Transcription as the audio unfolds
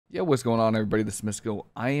Yeah, what's going on, everybody? This is Mysticall.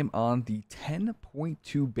 I am on the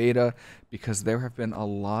 10.2 beta because there have been a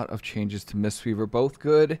lot of changes to Mistweaver, both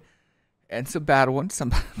good and some bad ones. I'm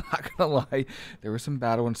not gonna lie, there were some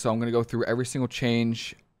bad ones, so I'm gonna go through every single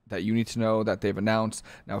change that you need to know that they've announced.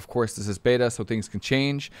 Now, of course, this is beta, so things can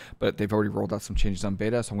change, but they've already rolled out some changes on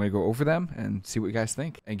beta, so I'm gonna go over them and see what you guys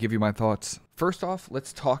think and give you my thoughts. First off,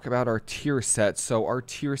 let's talk about our tier set. So our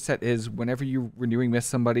tier set is whenever you renewing miss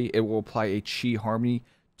somebody, it will apply a Chi Harmony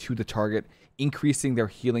to the target, increasing their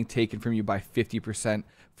healing taken from you by 50%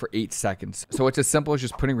 for 8 seconds. So it's as simple as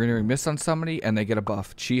just putting Renewing Mist on somebody and they get a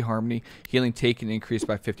buff. Chi Harmony, healing taken increased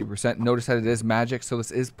by 50%. Notice that it is magic, so this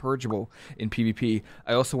is purgeable in PvP.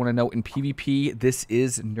 I also want to note in PvP, this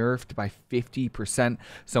is nerfed by 50%.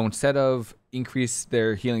 So instead of increase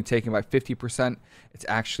their healing taken by 50%, it's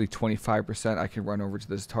actually 25%. I can run over to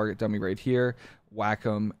this target dummy right here, whack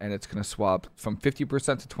them, and it's going to swap from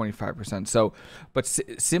 50% to 25%. So, but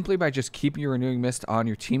simply by just keeping your Renewing Mist on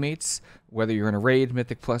your teammates, whether you're in a raid,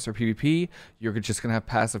 Mythic Plus, or PvP, you're just going to have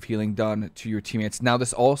passive healing done to your teammates. Now,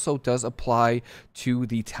 this also does apply to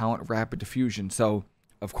the talent Rapid Diffusion. So,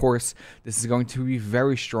 of course, this is going to be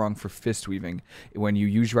very strong for Fistweaving. When you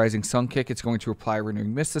use Rising Sun Kick, it's going to apply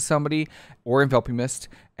Renewing Mist to somebody or Enveloping Mist,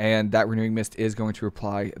 and that Renewing Mist is going to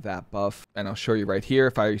apply that buff. And I'll show you right here.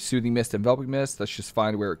 If I Soothing Mist, Enveloping Mist, let's just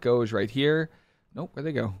find where it goes right here. Nope, where'd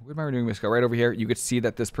they go? Where'd my Renewing Mist go? Right over here. You could see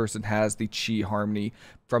that this person has the Chi Harmony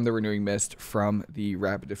from the Renewing Mist from the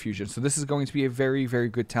Rapid Diffusion. So this is going to be a very, very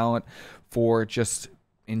good talent for just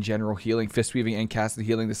in general healing, Fistweaving, and casted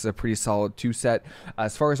healing. This is a pretty solid 2-set.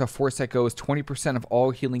 As far as a 4-set goes, 20% of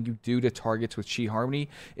all healing you do to targets with Chi Harmony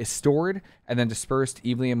is stored and then dispersed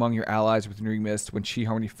evenly among your allies with Renewing Mist when Chi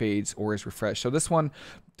Harmony fades or is refreshed. So this one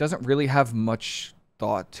doesn't really have much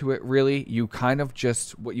thought to it, really. You kind of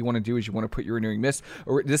just, what you want to do is you want to put your Renewing Mist,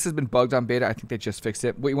 or this has been bugged on beta, I think they just fixed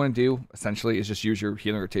it. What you want to do essentially is just use your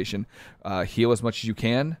healing rotation, heal as much as you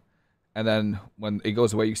can, and then when it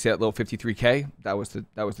goes away, you see that little 53k. That was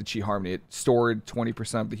the Chi Harmony. It stored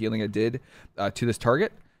 20% of the healing it did to this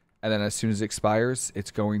target, and then as soon as it expires,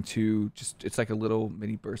 it's going to just, it's like a little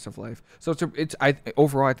mini burst of life. So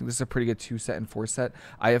overall, I think this is a pretty good 2-set and 4-set.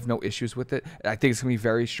 I have no issues with it. I think it's gonna be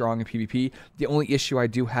very strong in PvP. The only issue I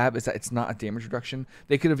do have is that it's not a damage reduction.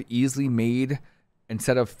 They could have easily made,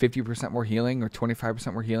 instead of 50% more healing or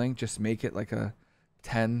 25% more healing, just make it like a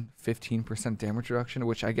 10-15% damage reduction,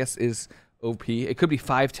 which I guess is OP. It could be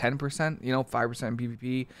 5-10%, you know, 5% in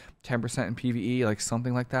PvP, 10% in PvE, like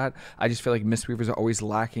something like that. I just feel like Mistweavers are always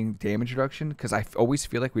lacking damage reduction because I always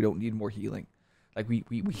feel like we don't need more healing. Like we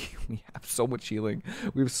have so much healing.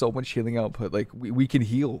 We have so much healing output. Like we can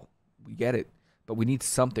heal. We get it. But we need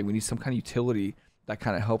something. We need some kind of utility that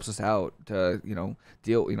kind of helps us out to, you know,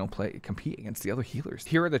 compete against the other healers.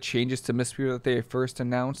 Here are the changes to Mistweaver that they first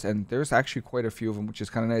announced, and there's actually quite a few of them, which is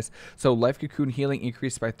kind of nice. So Life Cocoon healing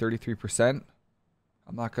increased by 33%.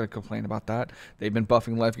 I'm not going to complain about that. They've been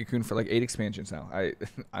buffing Life Cocoon for like 8 expansions now.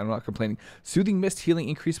 I'm not complaining. Soothing Mist healing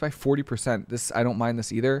increased by 40%. I don't mind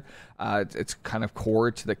this either. It's kind of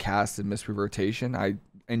core to the cast and Mistweaver rotation. I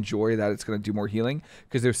enjoy that it's going to do more healing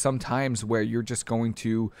because there's some times where you're just going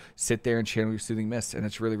to sit there and channel your Soothing Mist, and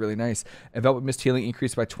it's really, really nice. Enveloping Mist healing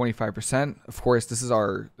increased by 25%. Of course, this is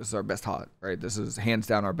our best hot, right? This is hands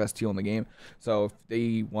down our best heal in the game. So if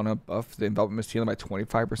they want to buff the Enveloping Mist healing by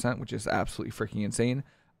 25%, which is absolutely freaking insane,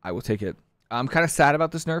 I will take it. I'm kind of sad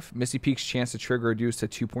about this nerf. Misty Peak's chance to trigger reduced to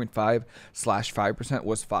 2.5/5%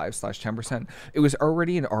 was 5/10%. It was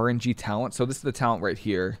already an RNG talent, so this is the talent right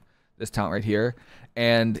here. This talent right here,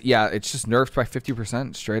 and yeah, it's just nerfed by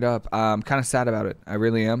 50% straight up. I'm kind of sad about it. I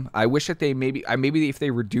really am. I wish that they maybe if they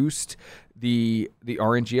reduced the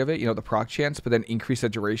RNG of it, you know, the proc chance, but then increase the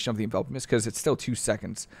duration of the Enveloping Mist, because it's still 2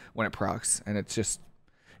 seconds when it procs, and it's just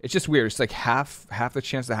weird. It's like half the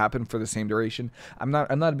chance to happen for the same duration. I'm not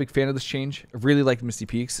a big fan of this change. I really like Misty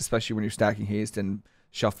Peaks, especially when you're stacking Haste and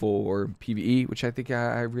Shuffle or PvE, which I think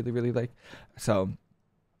I really, really like. So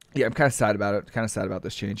yeah, I'm kind of sad about it. Kind of sad about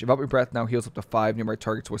this change. Enveloping Breath now heals up to 5. Nearby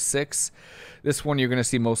targets was 6. This one you're going to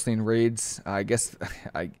see mostly in raids. I guess,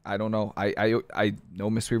 I don't know. I know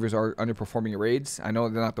Mistweavers are underperforming in raids. I know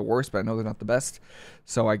they're not the worst, but I know they're not the best.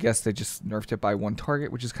 So I guess they just nerfed it by 1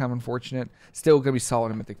 target, which is kind of unfortunate. Still going to be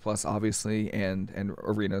solid in Mythic Plus, obviously, and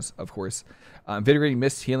arenas, of course. Invigorating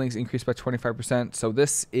Mist healings increased by 25%. So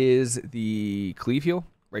this is the Cleave heal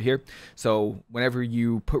right here. So whenever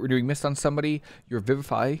you put Renewing Mist on somebody, your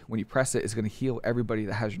Vivify, when you press it, is going to heal everybody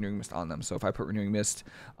that has Renewing Mist on them. So if I put Renewing Mist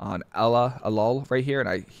on Alal right here, and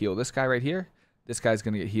I heal this guy right here, this guy's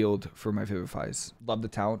going to get healed for my Vivifies. Love the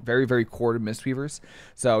talent. Very, very core to Mistweavers.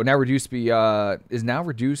 So now is now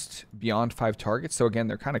reduced beyond 5 targets. So again,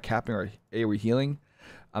 they're kind of capping our AoE healing.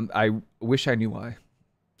 I wish I knew why.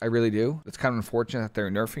 I really do. It's kind of unfortunate that they're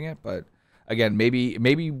nerfing it, but again,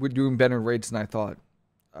 maybe we're doing better in raids than I thought.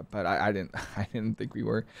 But I didn't think we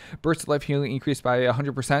were. Burst of life healing increased by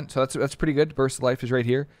 100%, so that's pretty good. Burst of life is right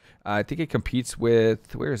here. I think it competes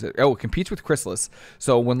with, where is it? Oh, it competes with Chrysalis.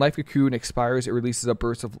 So when Life Cocoon expires, it releases a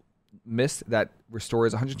burst of mist that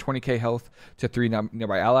restores 120k health to 3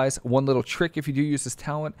 nearby allies. One little trick if you do use this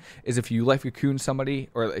talent is if you Life Cocoon somebody,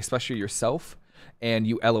 or especially yourself, and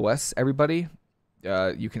you LOS everybody,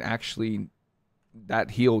 you can actually,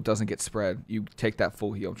 that heal doesn't get spread. You take that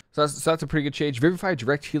full heal. So that's a pretty good change. Vivify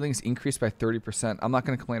direct healing is increased by 30%. I'm not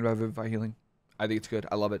going to complain about Vivify healing. I think it's good.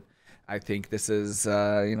 I love it. I think this is,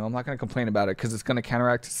 I'm not going to complain about it because it's going to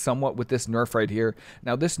counteract somewhat with this nerf right here.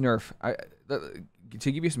 Now, this nerf,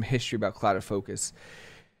 to give you some history about Clouded Focus,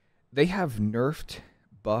 they have nerfed,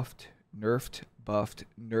 buffed,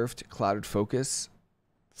 nerfed Clouded Focus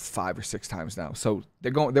 5 or 6 times now. So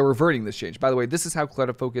they're reverting this change. By the way, this is how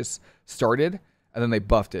Clouded Focus started, and then they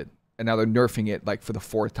buffed it. And now they're nerfing it like for the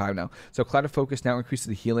 4th time now. So Clouded Focus now increases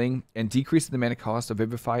the healing and decreases the mana cost of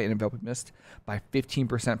Vivify and Enveloping Mist by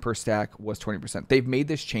 15% per stack, was 20%. They've made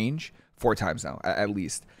this change 4 times now, at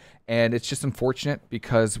least. And it's just unfortunate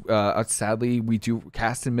because sadly,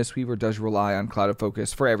 Cast and Mistweaver does rely on Clouded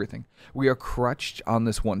Focus for everything. We are crutched on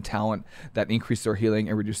this one talent that increases our healing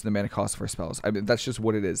and reduces the mana cost of our spells. I mean, that's just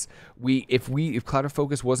what it is. If Clouded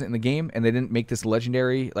Focus wasn't in the game and they didn't make this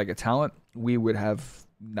legendary like a talent, we would have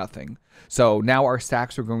nothing. So now our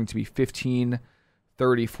stacks are going to be 15,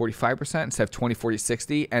 30, 45% instead of 20, 40,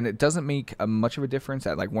 60, and it doesn't make much of a difference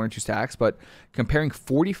at like 1 or 2 stacks, but comparing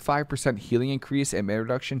 45% healing increase and mana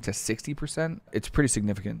reduction to 60%, it's pretty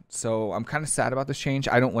significant. So I'm kind of sad about this change.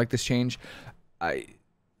 I don't like this change.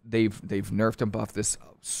 They've nerfed and buffed this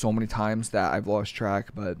so many times that I've lost track,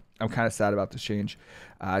 but I'm kind of sad about this change.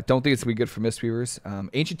 Don't think it's gonna be good for Mistweavers.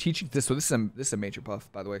 Ancient Teachings, this is a major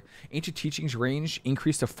buff, by the way. Ancient Teachings range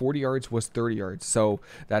increased to 40 yards was 30 yards. So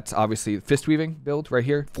that's obviously Fistweaving build right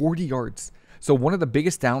here, 40 yards. So one of the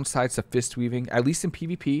biggest downsides to Fistweaving, at least in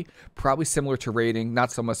PvP, probably similar to raiding,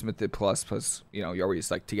 not so much Mythic plus, you're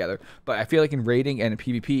always like together. But I feel like in raiding and in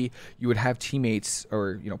PvP, you would have teammates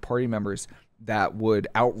or party members that would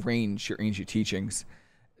outrange your Ancient Teachings.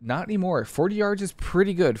 Not anymore. 40 yards is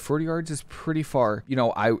pretty good. 40 yards is pretty far.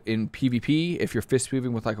 In PvP, if you're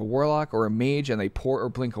Fistweaving with like a Warlock or a Mage and they port or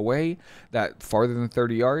blink away, that farther than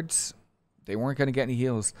 30 yards, they weren't going to get any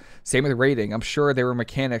heals. Same with raiding. I'm sure there were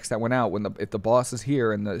mechanics that went out if the boss is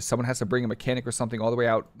here and someone has to bring a mechanic or something all the way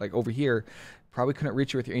out like over here, probably couldn't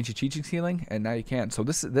reach you with your Ancient Teachings healing, and now you can. So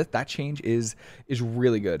that change is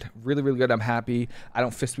really good. Really, really good. I'm happy. I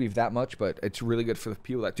don't Fistweave that much, but it's really good for the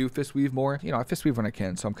people that do Fistweave more. I Fistweave when I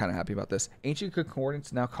can, so I'm kind of happy about this. Ancient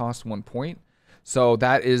Concordance now costs 1 point. So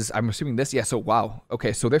that is, I'm assuming this, yeah, so wow.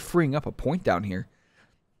 Okay, so they're freeing up a point down here.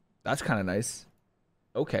 That's kind of nice.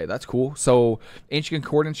 Okay, that's cool. So Ancient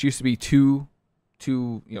Concordance used to be two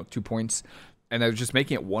points, and they're just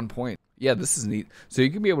making it 1 point. Yeah, this is neat. So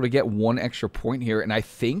you can be able to get 1 extra point here, and I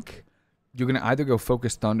think you're going to either go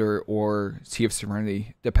Focus Thunder or Sea of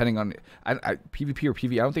Serenity, depending on PvP or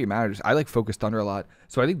PvE. I don't think it matters. I like Focus Thunder a lot.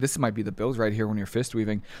 So I think this might be the build right here when you're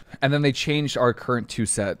Fistweaving. And then they changed our current 2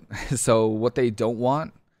 set. So what they don't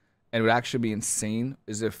want, and it would actually be insane,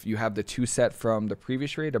 is if you have the 2 set from the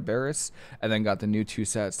previous raid of Barris, and then got the new 2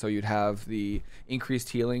 sets. So you'd have the increased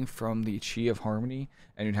healing from the Chi of Harmony,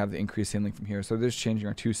 and you'd have the increased healing from here. So they're just changing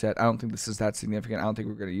our 2 set. I don't think this is that significant. I don't think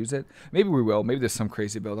we're going to use it. Maybe we will. Maybe there's some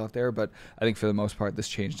crazy build out there, but I think for the most part, this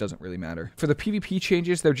change doesn't really matter. For the PvP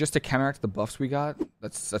changes, they're just to counteract the buffs we got.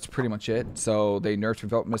 That's pretty much it. So they nerfed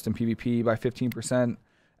Enveloping Mist in PvP by 15%, and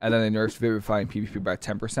then they nerfed Vivify in PvP by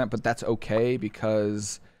 10%, but that's okay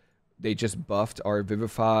because they just buffed our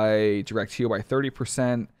Vivify direct heal by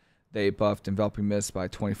 30%. They buffed Enveloping Mist by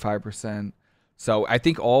 25%. So I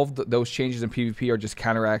think all of those changes in PvP are just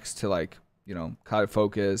counteracts to like, Clouded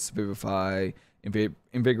Focus, Vivify,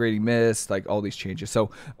 Invigorating Mist, like all these changes. So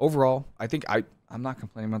overall, I think I'm not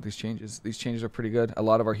complaining about these changes. These changes are pretty good. A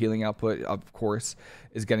lot of our healing output, of course,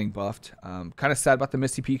 is getting buffed. Kind of sad about the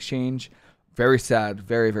Misty Peaks change. Very sad,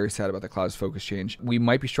 very, very sad about the Clouded Focus change. We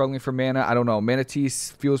might be struggling for mana. I don't know. Mana Tea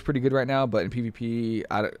feels pretty good right now, but in PvP,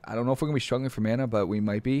 I don't know if we're going to be struggling for mana, but we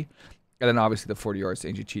might be. And then obviously the 40 yards to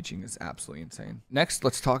Ancient Teaching is absolutely insane. Next,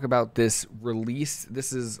 let's talk about this release.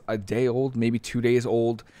 This is a day old, maybe 2 days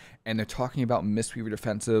old, and they're talking about Mistweaver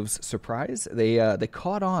defensives. Surprise, they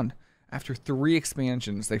caught on. After 3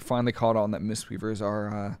 expansions, they finally caught on that Mistweavers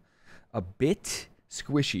are a bit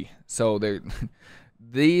squishy. So they're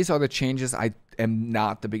these are the changes I am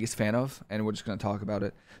not the biggest fan of, and we're just going to talk about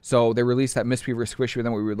it. So they released that Mistweaver squishier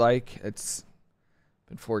than what we would like. It's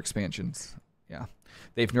been 4 expansions. Yeah.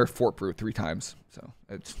 They've nerfed Fort Brew 3 times. So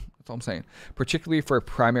that's all I'm saying. Particularly for a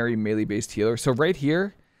primary melee-based healer. So right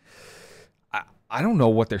here, I don't know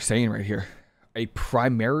what they're saying right here. A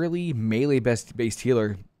primarily melee-based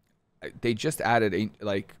healer, they just added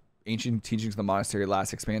like Ancient Teachings of the Monastery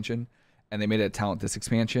last expansion, and they made it a talent this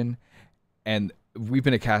expansion. And we've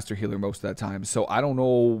been a caster healer most of that time. So I don't know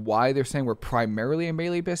why they're saying we're primarily a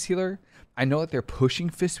melee-based healer. I know that they're pushing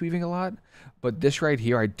Fistweaving a lot, but this right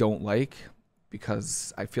here I don't like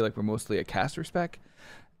because I feel like we're mostly a caster spec.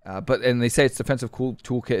 And they say its defensive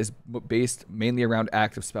toolkit is based mainly around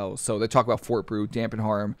active spells. So they talk about Fort Brew, Dampen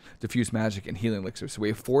Harm, Diffuse Magic, and Healing Elixir. So we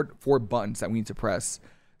have four buttons that we need to press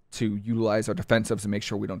to utilize our defensives and make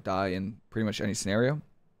sure we don't die in pretty much any scenario.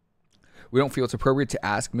 We don't feel it's appropriate to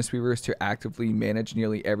ask Mistweavers to actively manage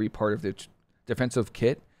nearly every part of the defensive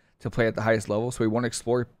kit to play at the highest level. So we want to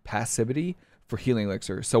explore passivity for Healing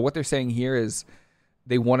Elixir. So what they're saying here is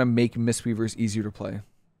they want to make Mistweavers easier to play.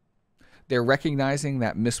 They're recognizing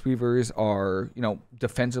that Mistweavers are,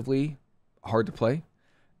 defensively hard to play,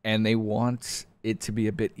 and they want it to be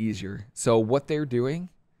a bit easier. So what they're doing,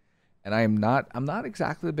 and I'm not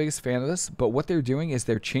exactly the biggest fan of this, but what they're doing is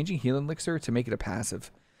they're changing Healing Elixir to make it a passive.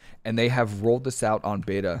 And they have rolled this out on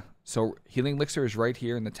beta. So Healing Elixir is right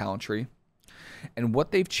here in the talent tree. And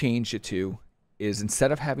what they've changed it to is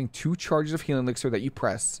instead of having 2 charges of Healing Elixir that you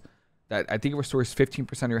press, that I think it restores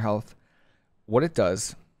 15% of your health, what it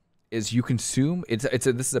does is you consume, this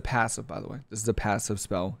is a passive, by the way. This is a passive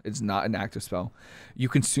spell. It's not an active spell. You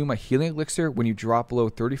consume a Healing Elixir when you drop below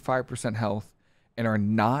 35% health and are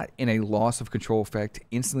not in a loss of control effect,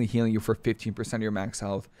 instantly healing you for 15% of your max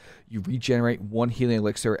health. You regenerate 1 Healing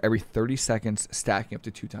Elixir every 30 seconds, stacking up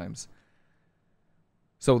to 2 times.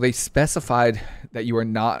 So they specified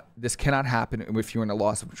that this cannot happen if you're in a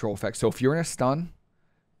loss of control effect. So if you're in a stun,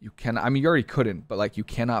 you already couldn't, but you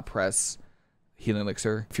cannot press Healing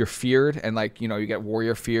Elixir. If you're feared and you get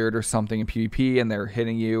Warrior feared or something in PvP and they're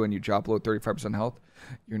hitting you and you drop below 35% health,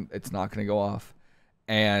 it's not going to go off.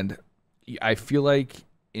 And I feel like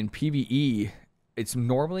in PvE, it's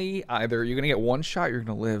normally either you're going to get one shot, you're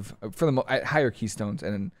going to live at higher keystones,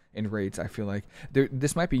 and in raids, I feel like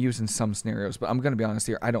this might be used in some scenarios, but I'm going to be honest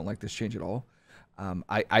here, I don't like this change at all.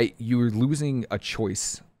 You're losing a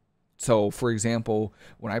choice. So for example,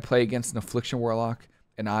 when I play against an Affliction Warlock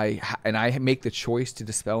and I make the choice to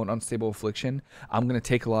dispel an unstable Affliction, I'm going to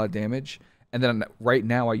take a lot of damage. And then right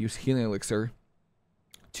now I use Healing Elixir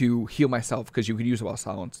to heal myself because you could use it while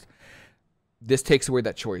silenced. This takes away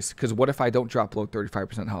that choice, because what if I don't drop below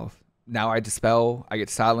 35% health? Now I dispel, I get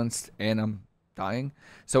silenced, and I'm dying.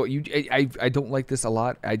 So I don't like this a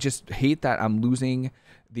lot. I just hate that I'm losing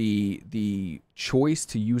the choice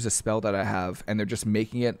to use a spell that I have, and they're just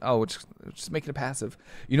making it, it's just making it passive.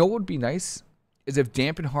 You know what would be nice is if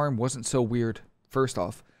Dampen Harm wasn't so weird, first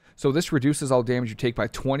off. So this reduces all damage you take by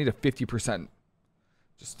 20 to 50%.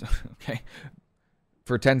 Just, okay.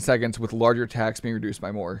 For 10 seconds with larger attacks being reduced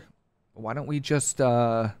by more. Why don't we just pick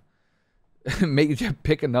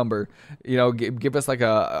a number, give us like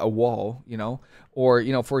a wall,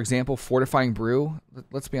 or, for example, Fortifying Brew.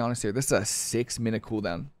 Let's be honest here. This is a 6-minute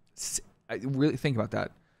cooldown. Really think about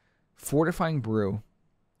that. Fortifying Brew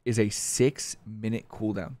is a 6-minute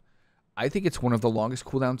cooldown. I think it's one of the longest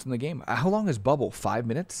cooldowns in the game. How long is Bubble? 5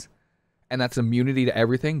 minutes? And that's immunity to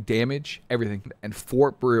everything, damage, everything. And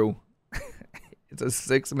Fort Brew, it's a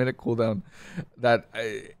 6-minute cooldown that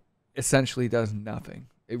essentially does nothing.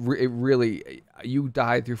 It really, you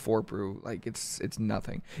die through Fort Brew, it's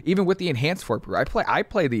nothing. Even with the enhanced Fort Brew, I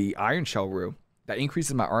play the Iron Shell Brew that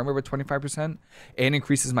increases my armor by 25% and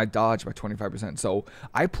increases my dodge by 25%. So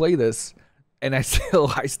I play this, and I still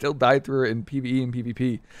die through it in PvE and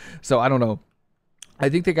PvP. So I don't know. I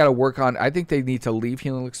think they got to work on. I think they need to leave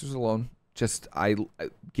Healing Elixirs alone. I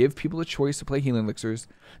give people a choice to play Healing Elixirs,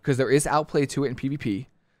 because there is outplay to it in PvP.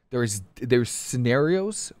 There's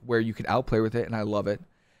scenarios where you can outplay with it, and I love it.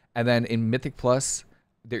 And then in Mythic Plus,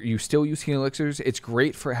 you still use Healing Elixirs. It's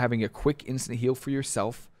great for having a quick instant heal for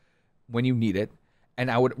yourself when you need it.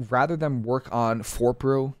 And I would rather them work on Fort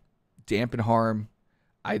Brew, Dampen Harm.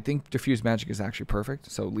 I think Diffuse Magic is actually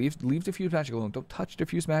perfect. So leave Diffuse Magic alone. Don't touch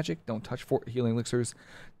Diffuse Magic. Don't touch Healing Elixirs.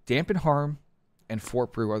 Dampen Harm and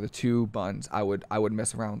Fort Brew are the 2 buttons I would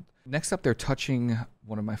mess around. Next up, they're touching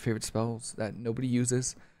one of my favorite spells that nobody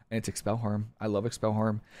uses. and it's Expel Harm. I love Expel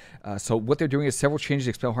Harm. So what they're doing is several changes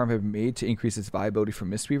Expel Harm have made to increase its viability for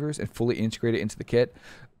Mistweavers and fully integrate it into the kit.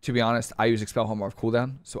 To be honest, I use Expel Harm off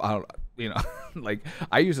cooldown, so I don't, you know, like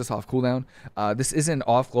I use this off cooldown. This isn't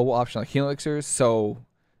off global option like healing elixirs, so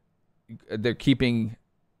they're keeping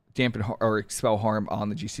dampen or Expel Harm on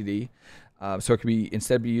the GCD. So it can be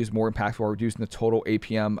instead be used more impactful or reducing the total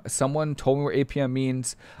APM. Someone told me what APM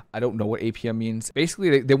means. I don't know what APM means.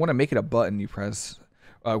 Basically, they want to make it a button you press.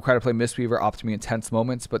 Required to play Mistweaver optimally in tense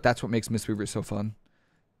moments, but that's what makes Mistweaver so fun.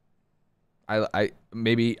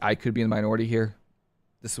 Maybe I could be in the minority here.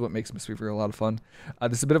 This is what makes Mistweaver a lot of fun.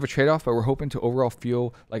 This is a bit of a trade-off, but we're hoping to overall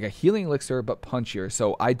feel like a healing elixir, but punchier.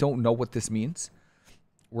 So I don't know what this means.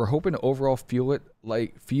 We're hoping to overall feel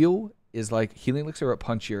is like healing elixir, but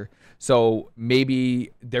punchier. So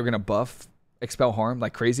maybe they're gonna buff Expel Harm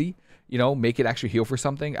like crazy. You know, make it actually heal for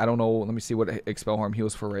something. I don't know. Let me see what Expel Harm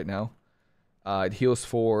heals for right now. It heals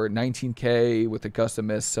for 19k with a Gust of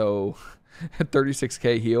Mist, so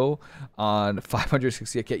 36k heal on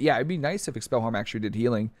 568k. Yeah, it'd be nice if Expel Harm actually did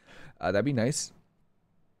healing. That'd be nice.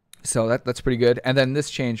 So that's pretty good. And then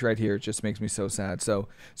this change right here just makes me so sad. So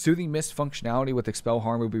Soothing Mist functionality with Expel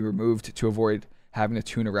Harm will be removed to avoid having to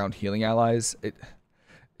tune around healing allies.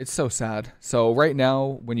 It's so sad. So right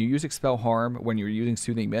now, when you use Expel Harm, when you're using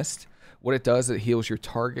Soothing Mist, what it does, it heals your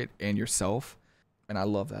target and yourself. And I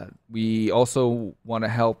love that. We also want to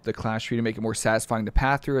help the class tree to make it more satisfying to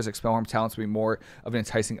path through, as Expel Harm talents will be more of an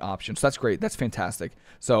enticing option. So that's great. That's fantastic.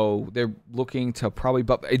 So they're looking to probably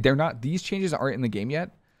buff. They're not. These changes aren't in the game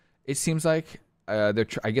yet. It seems like I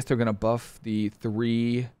guess they're gonna buff the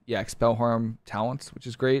 3 Expel Harm talents, which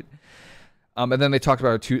is great. And then they talked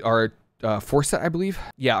about our 4-set, I believe.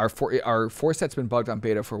 Yeah, our 4-set's been bugged on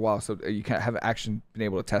beta for a while, so you haven't actually been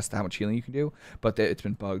able to test how much healing you can do, but it's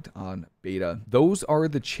been bugged on beta. Those are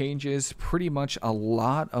the changes. Pretty much a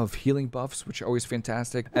lot of healing buffs, which are always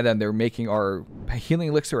fantastic. And then they're making our healing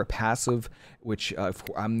elixir a passive, which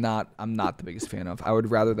I'm not the biggest fan of. I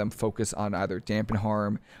would rather them focus on either Dampen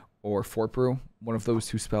Harm or Fort Brew. One of those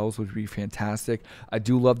 2 spells would be fantastic. I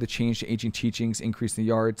do love the change to Ancient Teachings, increasing the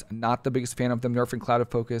yards. Not the biggest fan of them nerfing Cloud of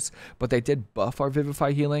Focus, but they did buff our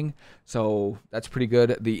Vivify healing, so that's pretty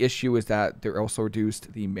good. The issue is that they're also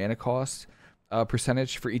reduced the mana cost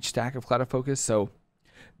percentage for each stack of Cloud of Focus, so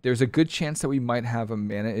there's a good chance that we might have a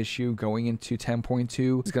mana issue going into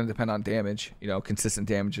 10.2. It's going to depend on damage. You know, consistent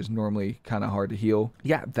damage is normally kind of hard to heal.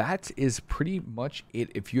 Yeah, that is pretty much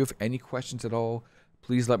it. If you have any questions at all,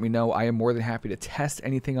 please let me know. I am more than happy to test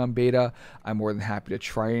anything on beta. I'm more than happy to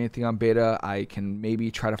try anything on beta. I can maybe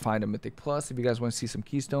try to find a Mythic Plus if you guys want to see some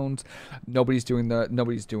keystones. Nobody's doing the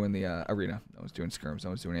arena. No one's doing skirms. No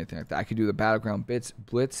one's doing anything like that. I could do the battleground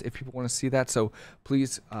blitz if people want to see that. So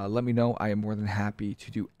please let me know. I am more than happy to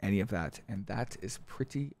do any of that. And that is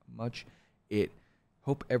pretty much it.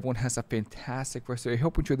 Hope everyone has a fantastic rest of the day.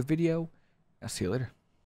 Hope you enjoyed the video. I'll see you later.